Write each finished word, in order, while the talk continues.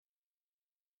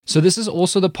So this is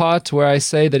also the part where I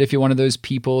say that if you're one of those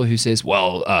people who says,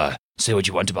 well, say what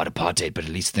you want about apartheid, but at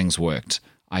least things worked.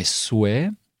 I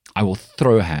swear I will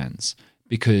throw hands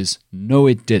because no,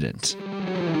 it didn't.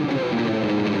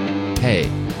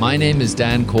 Hey, my name is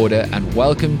Dan Corder and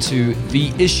welcome to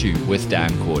The Issue with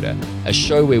Dan Corder, a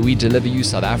show where we deliver you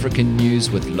South African news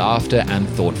with laughter and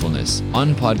thoughtfulness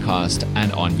on podcast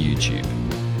and on YouTube.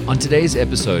 On today's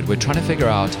episode, we're trying to figure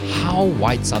out how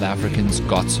white South Africans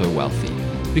got so wealthy.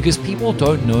 Because people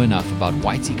don't know enough about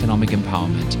white economic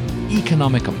empowerment,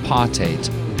 economic apartheid,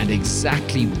 and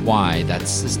exactly why that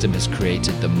system has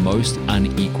created the most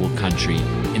unequal country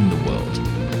in the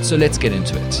world. So let's get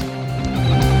into it.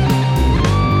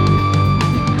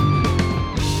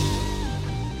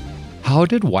 How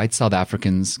did white South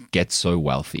Africans get so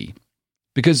wealthy?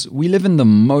 Because we live in the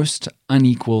most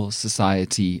unequal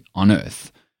society on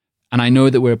earth. And I know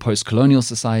that we're a post-colonial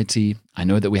society. I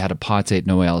know that we had apartheid.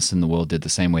 Nowhere else in the world did the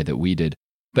same way that we did.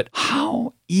 But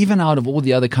how, even out of all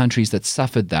the other countries that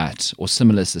suffered that or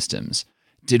similar systems,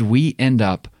 did we end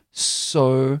up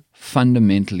so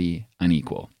fundamentally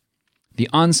unequal? The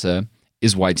answer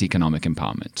is white economic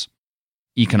empowerment,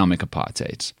 economic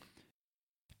apartheid.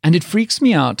 And it freaks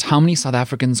me out how many South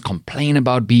Africans complain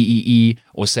about BEE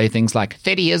or say things like,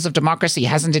 30 years of democracy,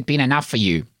 hasn't it been enough for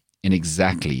you? In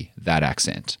exactly that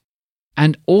accent.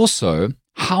 And also,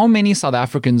 how many South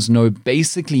Africans know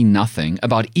basically nothing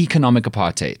about economic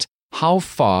apartheid, how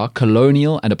far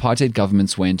colonial and apartheid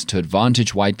governments went to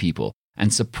advantage white people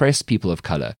and suppress people of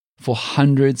color for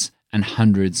hundreds and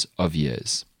hundreds of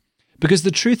years. Because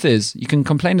the truth is, you can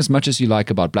complain as much as you like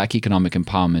about black economic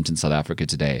empowerment in South Africa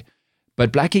today,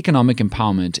 but black economic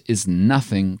empowerment is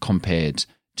nothing compared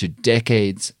to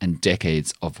decades and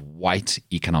decades of white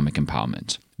economic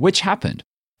empowerment, which happened.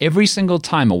 Every single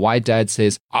time a white dad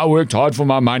says, I worked hard for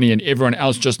my money and everyone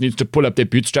else just needs to pull up their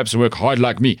bootstraps and work hard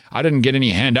like me. I didn't get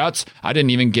any handouts. I didn't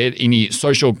even get any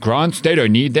social grants. They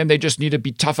don't need them. They just need to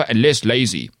be tougher and less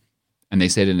lazy. And they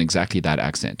said it in exactly that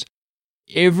accent.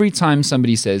 Every time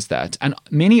somebody says that, and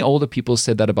many older people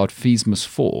said that about fees must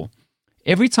fall,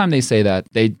 every time they say that,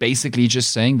 they're basically just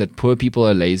saying that poor people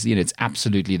are lazy and it's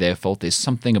absolutely their fault. There's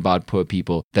something about poor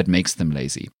people that makes them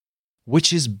lazy,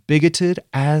 which is bigoted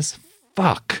as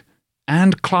fuck,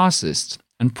 and classist,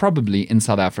 and probably in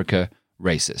South Africa,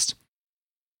 racist.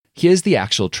 Here's the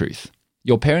actual truth.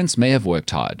 Your parents may have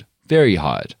worked hard, very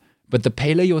hard, but the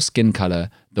paler your skin color,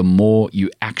 the more you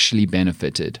actually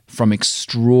benefited from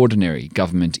extraordinary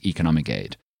government economic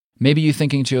aid. Maybe you're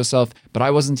thinking to yourself, but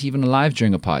I wasn't even alive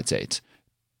during apartheid.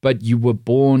 But you were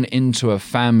born into a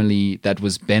family that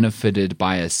was benefited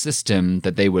by a system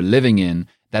that they were living in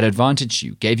that advantaged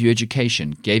you, gave you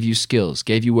education, gave you skills,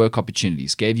 gave you work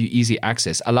opportunities, gave you easy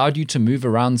access, allowed you to move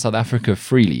around South Africa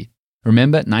freely.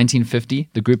 Remember 1950,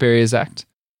 the Group Areas Act?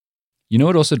 You know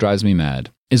what also drives me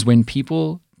mad is when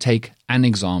people take an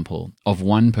example of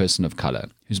one person of color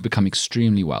who's become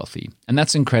extremely wealthy, and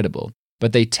that's incredible,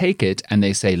 but they take it and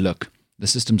they say, look, the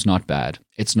system's not bad,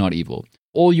 it's not evil.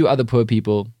 All you other poor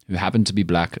people who happen to be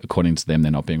black, according to them,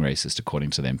 they're not being racist, according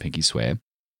to them, pinky swear,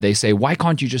 they say, why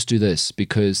can't you just do this?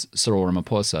 Because Cyril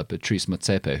Ramaphosa, Patrice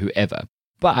Motsepe, whoever.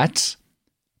 But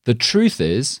the truth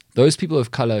is, those people of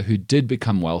color who did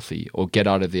become wealthy or get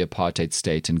out of the apartheid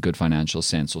state in good financial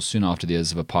sense, or soon after the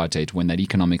years of apartheid, when that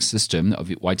economic system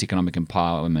of white economic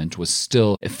empowerment was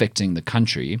still affecting the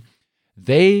country,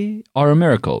 they are a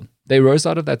miracle. They rose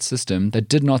out of that system that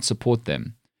did not support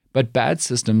them. But bad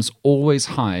systems always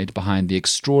hide behind the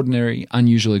extraordinary,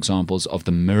 unusual examples of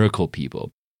the miracle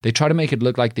people. They try to make it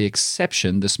look like the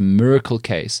exception, this miracle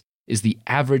case, is the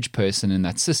average person in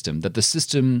that system, that the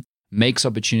system makes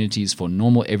opportunities for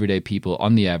normal everyday people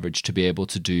on the average to be able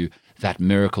to do that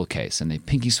miracle case. And they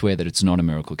pinky swear that it's not a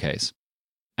miracle case.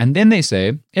 And then they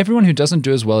say, everyone who doesn't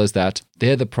do as well as that,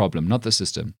 they're the problem, not the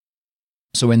system.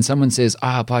 So when someone says,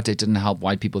 apartheid didn't help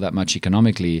white people that much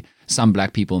economically, some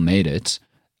black people made it,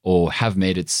 or have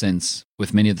made it since,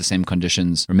 with many of the same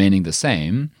conditions remaining the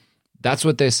same, that's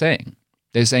what they're saying.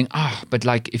 They're saying, but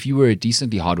like if you were a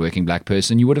decently hardworking black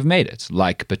person, you would have made it,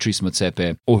 like Patrice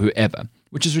Motsepe or whoever,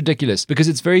 which is ridiculous because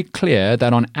it's very clear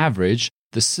that on average,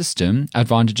 the system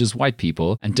advantages white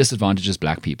people and disadvantages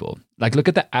black people. Like look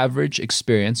at the average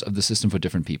experience of the system for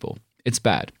different people. It's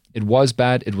bad. It was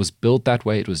bad. It was built that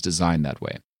way. It was designed that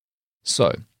way.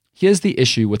 So here's the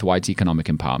issue with white economic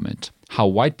empowerment, how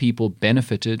white people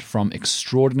benefited from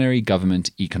extraordinary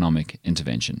government economic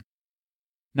intervention.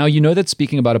 Now, you know that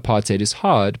speaking about apartheid is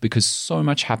hard because so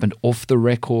much happened off the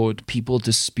record. People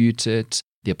dispute it.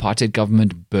 The apartheid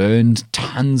government burned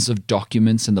tons of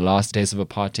documents in the last days of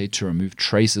apartheid to remove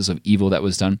traces of evil that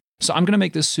was done. So I'm going to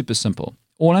make this super simple.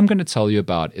 All I'm going to tell you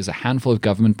about is a handful of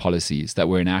government policies that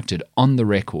were enacted on the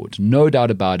record. No doubt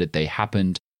about it, they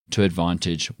happened to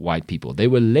advantage white people. They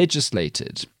were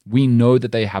legislated. We know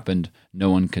that they happened. No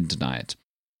one can deny it.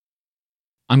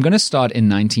 I'm going to start in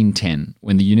 1910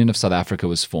 when the Union of South Africa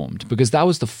was formed, because that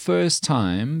was the first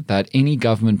time that any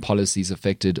government policies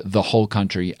affected the whole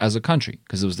country as a country,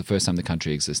 because it was the first time the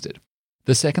country existed.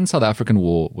 The Second South African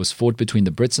War was fought between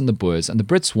the Brits and the Boers, and the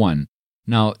Brits won.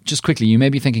 Now, just quickly, you may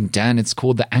be thinking, Dan, it's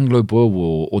called the Anglo-Boer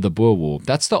War or the Boer War.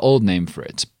 That's the old name for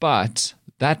it, but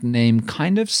that name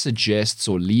kind of suggests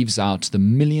or leaves out the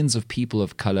millions of people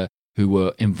of color who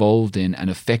were involved in and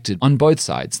affected on both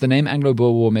sides. The name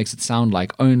Anglo-Boer War makes it sound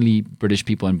like only British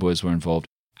people and Boers were involved.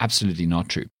 Absolutely not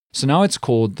true. So now it's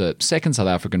called the Second South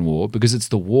African War because it's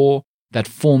the war that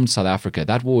formed South Africa.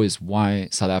 That war is why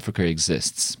South Africa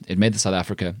exists. It made the South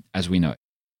Africa as we know it.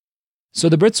 So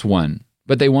the Brits won,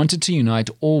 but they wanted to unite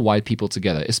all white people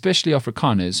together, especially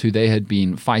Afrikaners who they had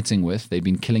been fighting with. They'd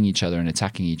been killing each other and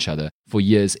attacking each other for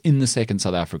years in the Second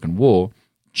South African War,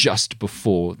 just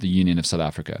before the Union of South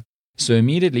Africa. So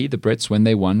immediately, the Brits, when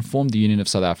they won, formed the Union of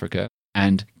South Africa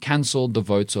and cancelled the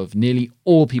votes of nearly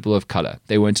all people of color.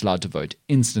 They weren't allowed to vote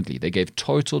instantly. They gave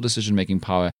total decision-making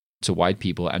power to white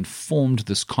people and formed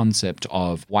this concept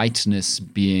of whiteness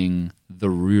being the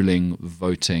ruling,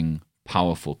 voting,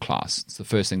 powerful class. It's the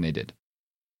first thing they did.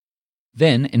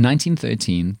 Then, in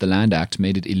 1913, the Land Act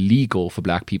made it illegal for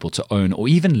black people to own or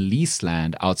even lease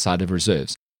land outside of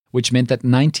reserves, which meant that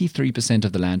 93%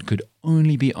 of the land could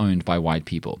only be owned by white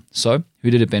people. So,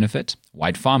 who did it benefit?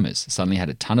 White farmers suddenly had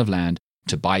a ton of land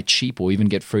to buy cheap or even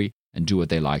get free and do what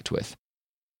they liked with.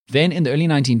 Then, in the early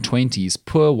 1920s,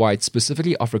 poor whites,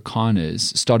 specifically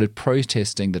Afrikaners, started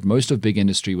protesting that most of big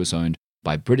industry was owned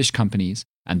by British companies,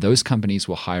 and those companies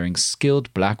were hiring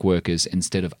skilled black workers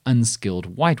instead of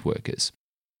unskilled white workers.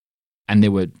 And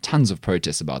there were tons of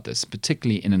protests about this,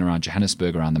 particularly in and around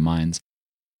Johannesburg around the mines.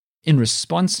 In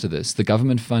response to this, the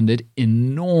government funded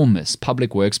enormous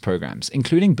public works programs,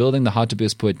 including building the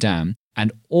Hartbeespoort Dam,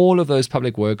 and all of those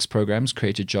public works programs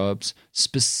created jobs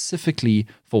specifically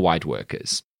for white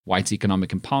workers. White economic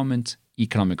empowerment,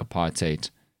 economic apartheid,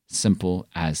 simple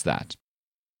as that.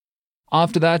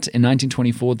 After that, in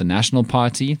 1924, the National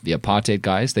Party, the apartheid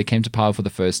guys, they came to power for the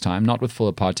first time, not with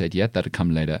full apartheid yet, that had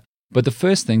come later. But the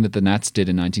first thing that the Nats did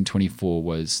in 1924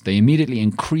 was they immediately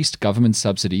increased government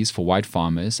subsidies for white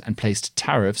farmers and placed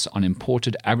tariffs on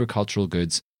imported agricultural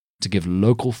goods to give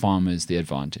local farmers the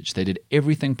advantage. They did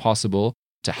everything possible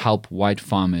to help white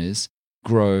farmers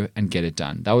grow and get it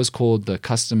done. That was called the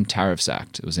Custom Tariffs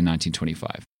Act. It was in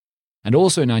 1925. And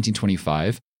also in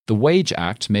 1925, the Wage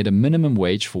Act made a minimum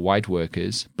wage for white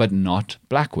workers, but not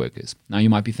black workers. Now you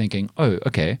might be thinking, oh,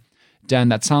 okay, Dan,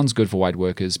 that sounds good for white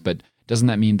workers, but doesn't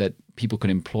that mean that people could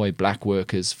employ black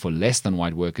workers for less than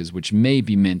white workers, which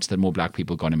maybe meant that more black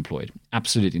people got employed?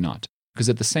 Absolutely not. Because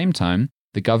at the same time,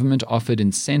 the government offered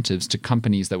incentives to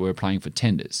companies that were applying for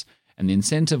tenders. And the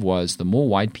incentive was the more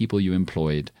white people you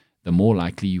employed, the more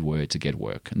likely you were to get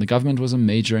work. And the government was a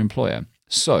major employer.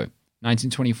 So,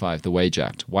 1925, the Wage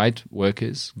Act. White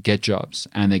workers get jobs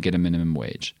and they get a minimum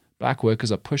wage. Black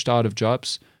workers are pushed out of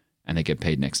jobs and they get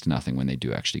paid next to nothing when they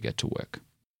do actually get to work.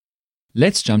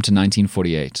 Let's jump to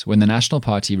 1948, when the National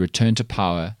Party returned to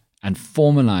power and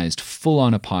formalized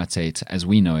full-on apartheid as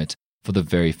we know it for the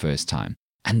very first time.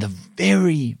 And the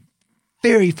very,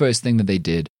 very first thing that they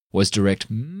did was direct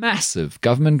massive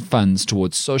government funds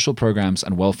towards social programs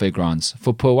and welfare grants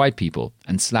for poor white people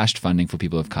and slashed funding for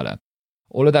people of color.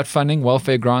 All of that funding,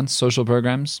 welfare grants, social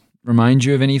programs, remind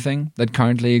you of anything that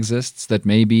currently exists that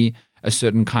maybe a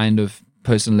certain kind of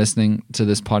person listening to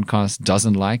this podcast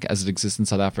doesn't like as it exists in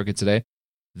South Africa today?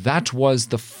 That was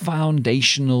the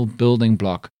foundational building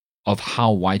block of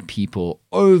how white people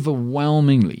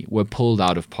overwhelmingly were pulled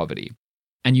out of poverty.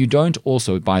 And you don't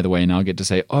also, by the way, now get to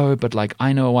say, oh, but like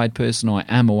I know a white person or I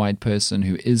am a white person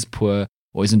who is poor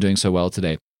or isn't doing so well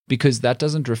today, because that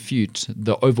doesn't refute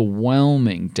the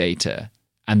overwhelming data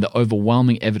and the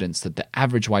overwhelming evidence that the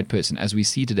average white person, as we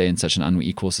see today in such an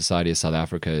unequal society as South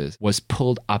Africa, was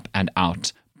pulled up and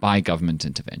out by government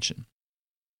intervention.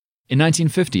 In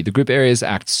 1950, the Group Areas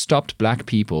Act stopped black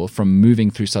people from moving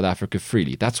through South Africa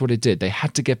freely. That's what it did. They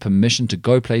had to get permission to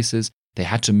go places. They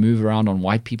had to move around on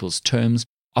white people's terms.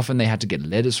 Often they had to get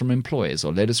letters from employers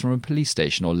or letters from a police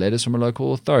station or letters from a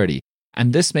local authority.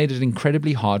 And this made it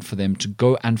incredibly hard for them to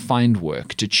go and find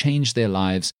work, to change their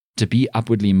lives, to be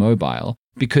upwardly mobile,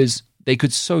 because they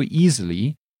could so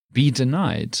easily be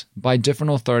denied by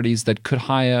different authorities that could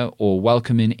hire or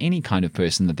welcome in any kind of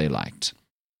person that they liked.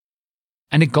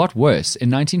 And it got worse. In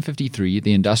 1953,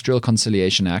 the Industrial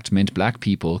Conciliation Act meant black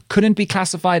people couldn't be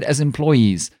classified as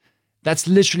employees. That's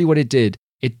literally what it did.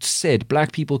 It said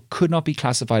black people could not be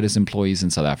classified as employees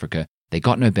in South Africa. They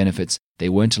got no benefits. They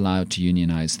weren't allowed to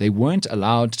unionize. They weren't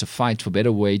allowed to fight for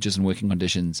better wages and working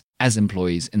conditions as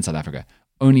employees in South Africa.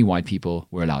 Only white people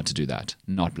were allowed to do that,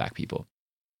 not black people.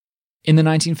 In the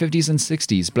 1950s and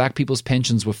 60s, black people's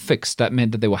pensions were fixed. That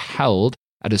meant that they were held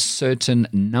at a certain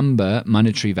number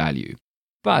monetary value.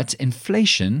 But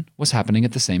inflation was happening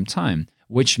at the same time,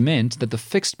 which meant that the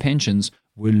fixed pensions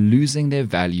were losing their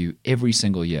value every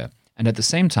single year. And at the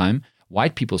same time,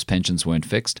 white people's pensions weren't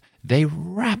fixed. They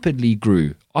rapidly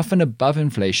grew, often above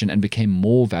inflation, and became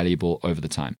more valuable over the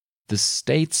time. The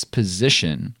state's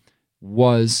position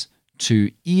was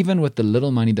to, even with the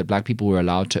little money that black people were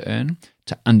allowed to earn,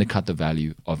 to undercut the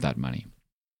value of that money.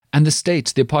 And the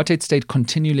apartheid state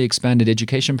continually expanded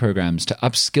education programs to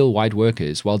upskill white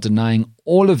workers while denying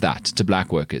all of that to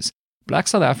black workers. Black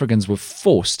South Africans were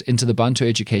forced into the Bantu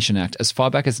Education Act as far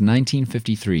back as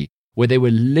 1953, where they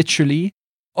were literally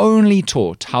only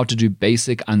taught how to do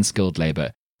basic unskilled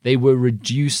labor. They were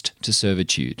reduced to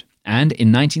servitude. And in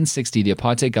 1960, the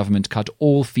apartheid government cut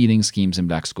all feeding schemes in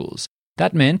black schools.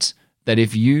 That meant that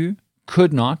if you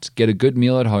could not get a good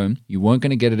meal at home, you weren't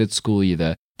going to get it at school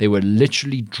either. They were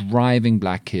literally driving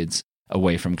black kids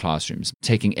away from classrooms,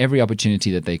 taking every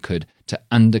opportunity that they could to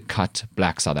undercut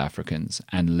black South Africans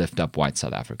and lift up white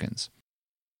South Africans.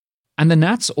 And the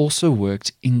Nats also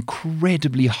worked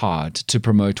incredibly hard to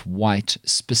promote white,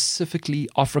 specifically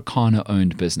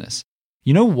Afrikaner-owned business.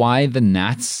 You know why the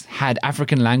Nats had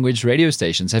African language radio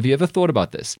stations? Have you ever thought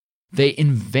about this? They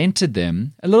invented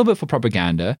them a little bit for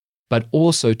propaganda, but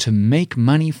also to make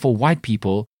money for white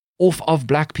people off of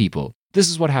black people. This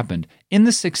is what happened. In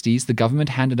the 60s, the government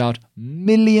handed out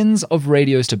millions of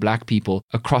radios to black people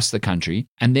across the country,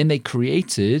 and then they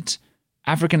created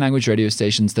African language radio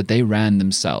stations that they ran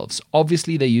themselves.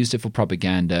 Obviously, they used it for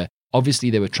propaganda. Obviously,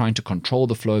 they were trying to control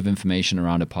the flow of information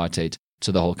around apartheid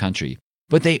to the whole country.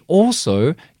 But they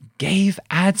also gave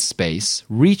ad space,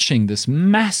 reaching this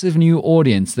massive new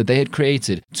audience that they had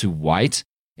created to white,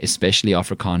 especially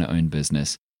Afrikaner-owned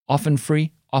business, often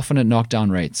free, often at knockdown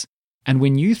rates. And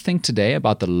when you think today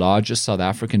about the largest South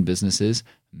African businesses,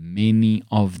 many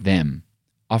of them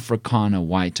Afrikaner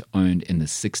white owned in the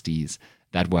 60s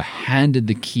that were handed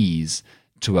the keys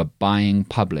to a buying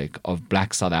public of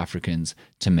black South Africans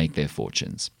to make their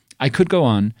fortunes. I could go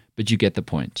on, but you get the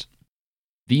point.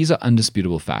 These are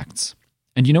undisputable facts.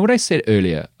 And you know what I said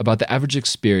earlier about the average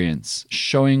experience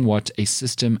showing what a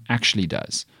system actually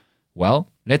does? Well,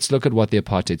 let's look at what the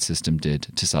apartheid system did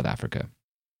to South Africa.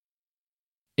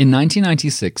 In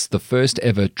 1996, the first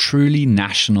ever truly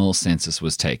national census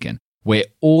was taken, where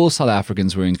all South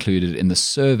Africans were included in the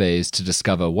surveys to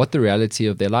discover what the reality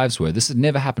of their lives were. This had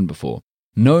never happened before.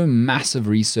 No massive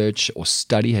research or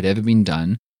study had ever been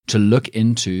done to look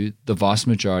into the vast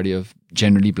majority of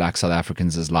generally black South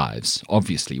Africans' lives.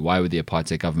 Obviously, why would the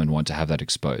apartheid government want to have that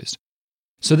exposed?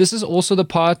 So this is also the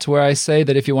part where I say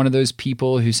that if you're one of those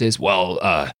people who says, well,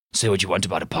 say what you want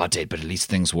about apartheid, but at least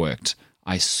things worked.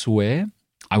 I swear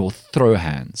I will throw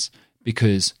hands,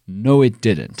 because no, it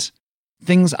didn't.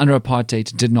 Things under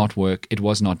apartheid did not work. It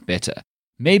was not better.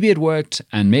 Maybe it worked,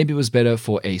 and maybe it was better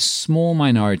for a small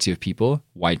minority of people,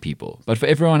 white people. But for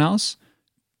everyone else,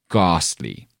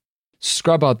 ghastly.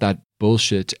 Scrub out that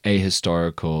bullshit,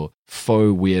 ahistorical,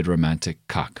 faux weird romantic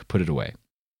cuck. Put it away.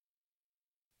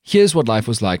 Here's what life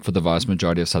was like for the vast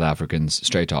majority of South Africans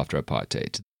straight after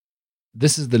apartheid.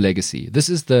 This is the legacy. This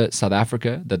is the South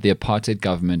Africa that the apartheid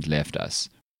government left us.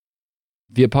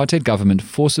 The apartheid government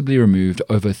forcibly removed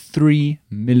over 3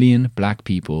 million black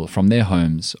people from their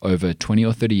homes over 20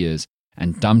 or 30 years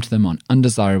and dumped them on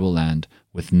undesirable land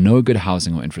with no good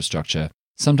housing or infrastructure,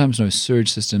 sometimes no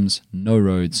sewage systems, no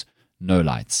roads, no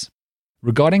lights.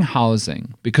 Regarding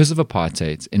housing, because of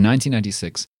apartheid, in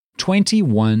 1996,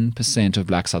 21% of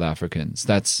black South Africans,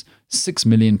 that's 6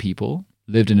 million people,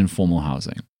 lived in informal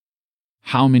housing.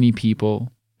 How many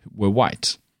people were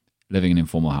white living in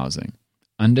informal housing?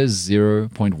 Under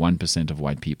 0.1% of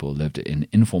white people lived in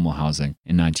informal housing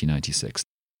in 1996.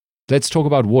 Let's talk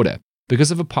about water. Because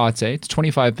of apartheid,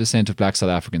 25% of black South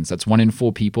Africans, that's 1 in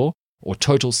 4 people, or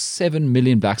total 7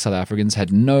 million black South Africans,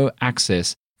 had no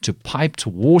access to piped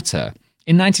water.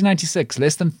 In 1996,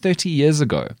 less than 30 years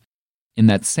ago. In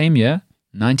that same year,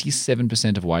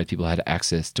 97% of white people had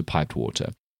access to piped water.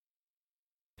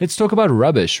 Let's talk about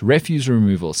rubbish, refuse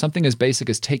removal, something as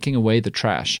basic as taking away the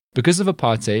trash. Because of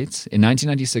apartheid, in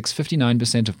 1996,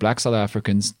 59% of black South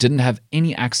Africans didn't have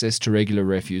any access to regular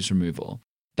refuse removal.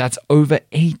 That's over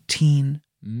 18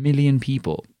 million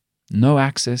people. no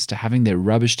access to having their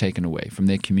rubbish taken away from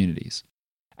their communities.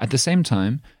 At the same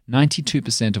time,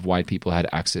 92% of white people had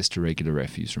access to regular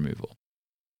refuse removal.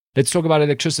 Let's talk about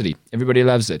electricity. Everybody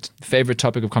loves it. Favorite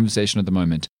topic of conversation at the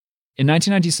moment. In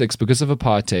 1996, because of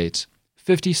apartheid,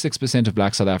 56% of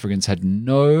black South Africans had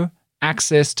no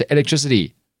access to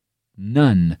electricity.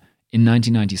 None in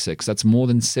 1996. That's more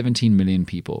than 17 million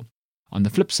people. On the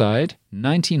flip side,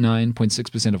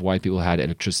 99.6% of white people had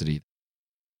electricity.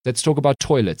 Let's talk about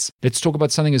toilets. Let's talk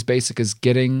about something as basic as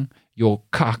getting your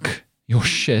cuck, your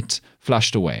shit,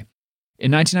 flushed away.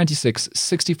 In 1996,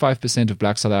 65% of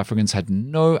black South Africans had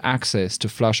no access to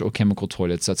flush or chemical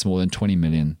toilets. That's more than 20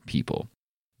 million people.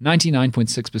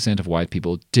 99.6% of white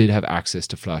people did have access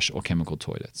to flush or chemical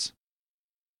toilets.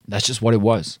 That's just what it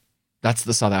was. That's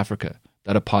the South Africa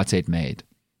that apartheid made.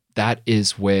 That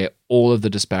is where all of the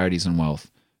disparities in wealth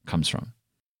comes from.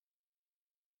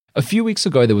 A few weeks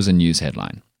ago, there was a news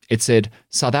headline. It said,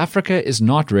 South Africa is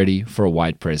not ready for a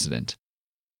white president.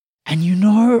 And you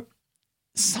know,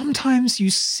 sometimes you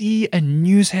see a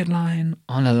news headline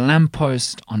on a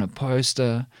lamppost, on a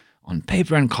poster, on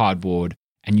paper and cardboard,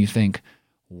 and you think,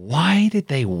 why did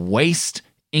they waste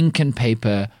ink and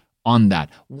paper on that?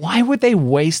 Why would they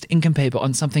waste ink and paper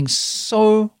on something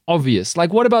so obvious?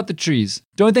 Like, what about the trees?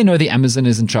 Don't they know the Amazon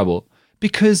is in trouble?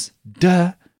 Because,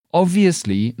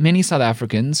 obviously, many South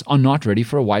Africans are not ready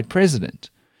for a white president.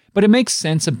 But it makes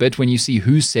sense a bit when you see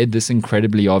who said this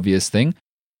incredibly obvious thing.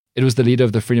 It was the leader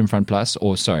of the Freedom Front Plus,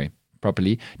 or sorry,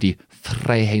 properly, die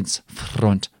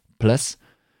Vryheidsfront Plus.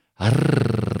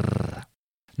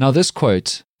 Now, this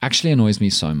quote actually annoys me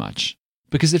so much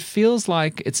because it feels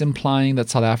like it's implying that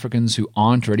South Africans who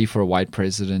aren't ready for a white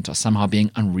president are somehow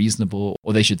being unreasonable,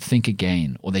 or they should think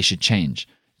again, or they should change.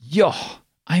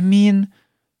 I mean,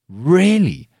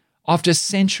 really? After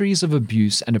centuries of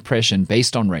abuse and oppression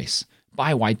based on race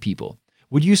by white people,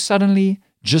 would you suddenly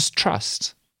just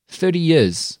trust? 30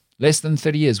 years, less than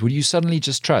 30 years, would you suddenly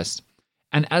just trust?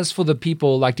 And as for the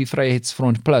people like the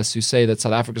Vryheidsfront Plus who say that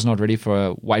South Africa is not ready for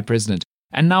a white president,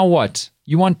 and now what?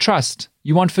 You want trust?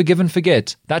 You want forgive and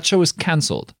forget? That show is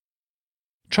cancelled.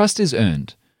 Trust is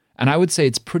earned, and I would say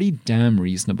it's pretty damn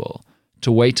reasonable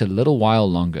to wait a little while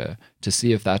longer to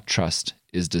see if that trust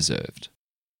is deserved.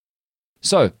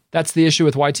 So, that's the issue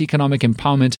with white economic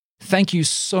empowerment. Thank you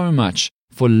so much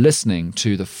for listening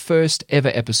to the first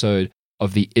ever episode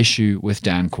of The Issue with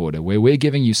Dan Corder, where we're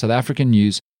giving you South African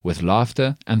news with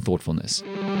laughter and thoughtfulness.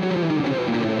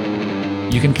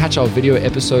 You can catch our video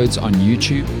episodes on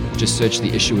YouTube. Just search The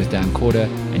Issue with Dan Corder,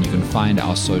 and you can find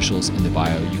our socials in the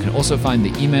bio. You can also find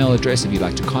the email address if you'd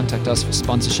like to contact us for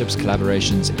sponsorships,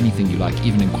 collaborations, anything you like,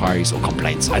 even inquiries or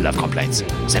complaints. I love complaints.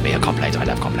 Send me a complaint. I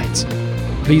love complaints.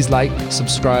 Please like,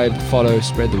 subscribe, follow,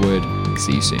 spread the word.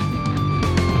 See you soon.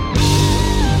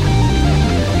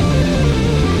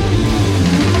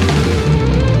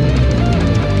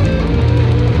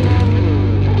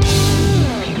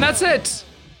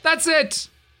 That's it.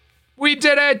 We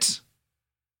did it.